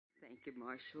Thank you,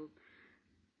 Marshal.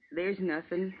 There's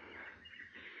nothing.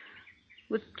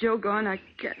 With Joe gone, I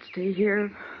can't stay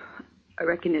here. I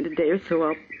reckon in a day or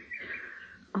so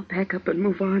I'll pack up and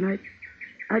move on.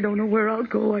 I don't know where I'll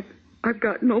go. I've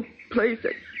got no place.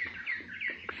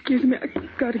 Excuse me,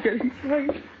 I've got to get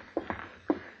inside.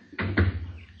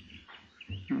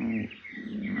 Oh, my.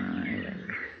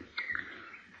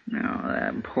 No,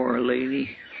 that poor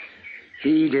lady.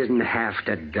 He didn't have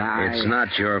to die. It's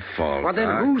not your fault. Well, then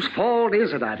Doc. whose fault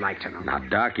is it, I'd like to know? Now,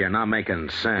 Doc, you're not making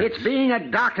sense. It's being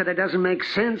a doctor that doesn't make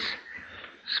sense.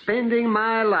 Spending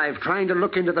my life trying to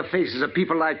look into the faces of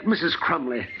people like Mrs.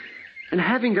 Crumley and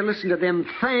having to listen to them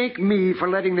thank me for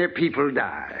letting their people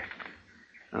die.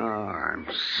 Oh, I'm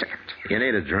sick. You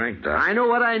need a drink, Doc. I know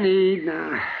what I need.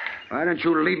 Now, why don't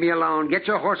you leave me alone? Get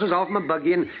your horses off my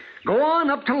buggy and go on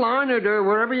up to Larned or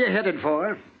wherever you're headed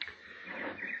for.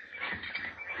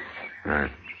 All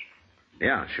right.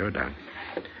 Yeah, sure, Doc.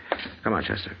 Come on,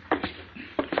 Chester.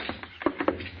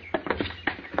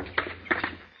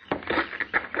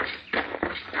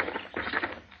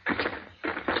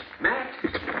 Matt?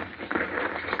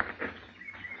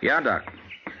 Yeah, Doc.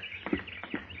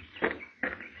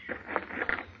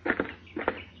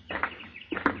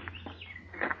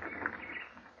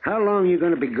 How long are you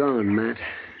going to be gone, Matt?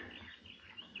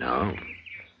 No.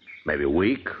 Maybe a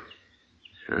week.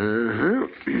 Uh-huh.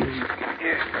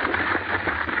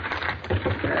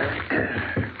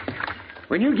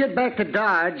 When you get back to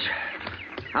Dodge,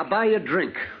 I'll buy you a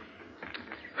drink.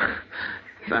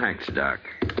 Thanks, Doc.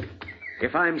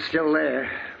 If I'm still there.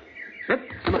 Yep,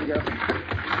 come on, girl.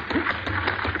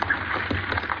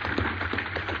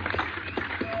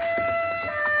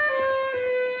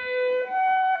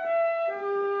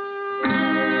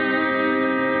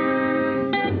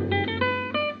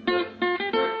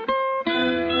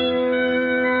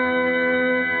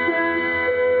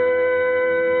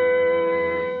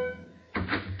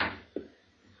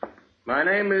 My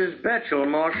name is Betchel,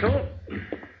 Marshal.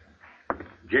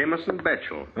 Jameson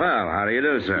Betchel. Well, how do you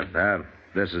do, sir?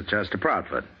 This is Chester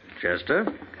Proudfoot.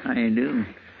 Chester? How you do?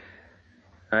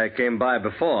 I came by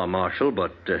before, Marshal,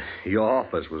 but your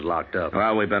office was locked up.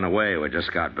 Well, we've been away. We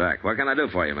just got back. What can I do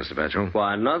for you, Mr. Betchel?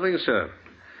 Why, nothing, sir.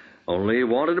 Only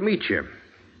wanted to meet you.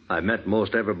 I've met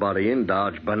most everybody in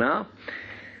Dodge by now.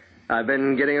 I've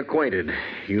been getting acquainted.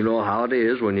 You know how it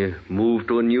is when you move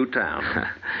to a new town.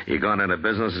 You going into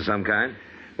business of some kind?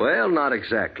 Well, not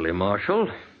exactly,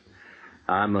 Marshal.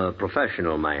 I'm a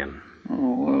professional man.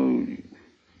 Oh,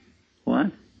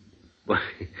 what? Well,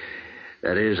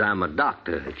 that is, I'm a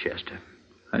doctor, Chester.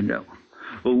 I know.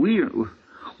 Well,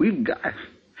 we've got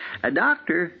a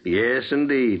doctor. Yes,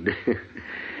 indeed.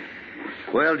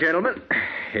 Well, gentlemen,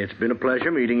 it's been a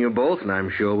pleasure meeting you both, and I'm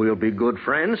sure we'll be good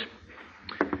friends.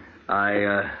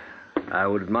 I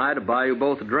would admire to buy you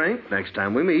both a drink next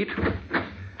time we meet.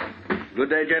 Good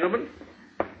day, gentlemen.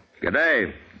 Good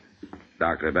day,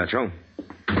 Dr. Betchel.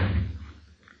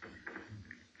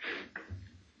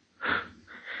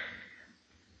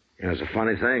 It's a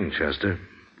funny thing, Chester.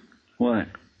 What?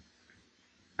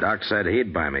 Doc said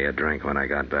he'd buy me a drink when I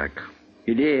got back.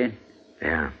 You did?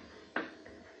 Yeah.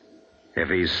 If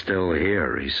he's still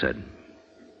here, he said.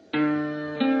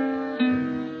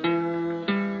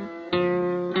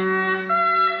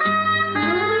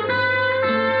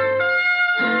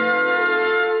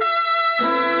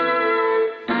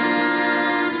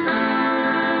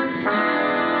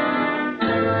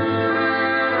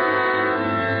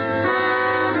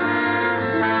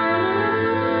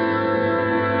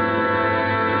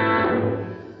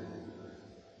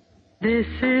 This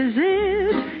is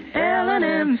it,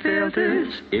 L&M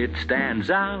Filters. It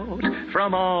stands out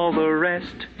from all the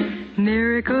rest.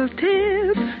 Miracle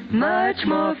tip, much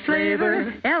more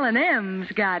flavor.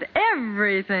 L&M's got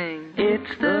everything. It's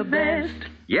the best.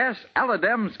 Yes,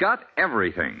 L&M's got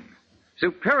everything.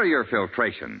 Superior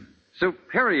filtration,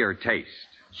 superior taste.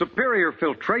 Superior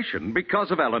filtration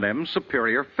because of L&M's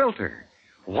superior filter.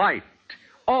 White,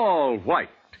 all white,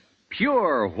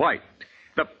 pure white.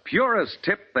 The purest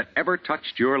tip that ever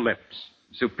touched your lips.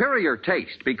 Superior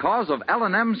taste because of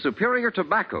L&M's superior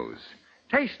tobaccos.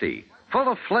 Tasty,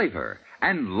 full of flavor,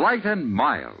 and light and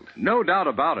mild. No doubt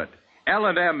about it.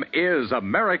 L&M is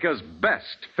America's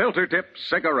best filter tip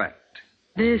cigarette.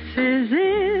 This is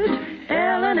it,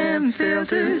 L&M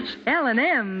Filters.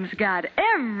 L&M's got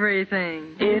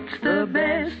everything. It's the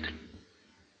best.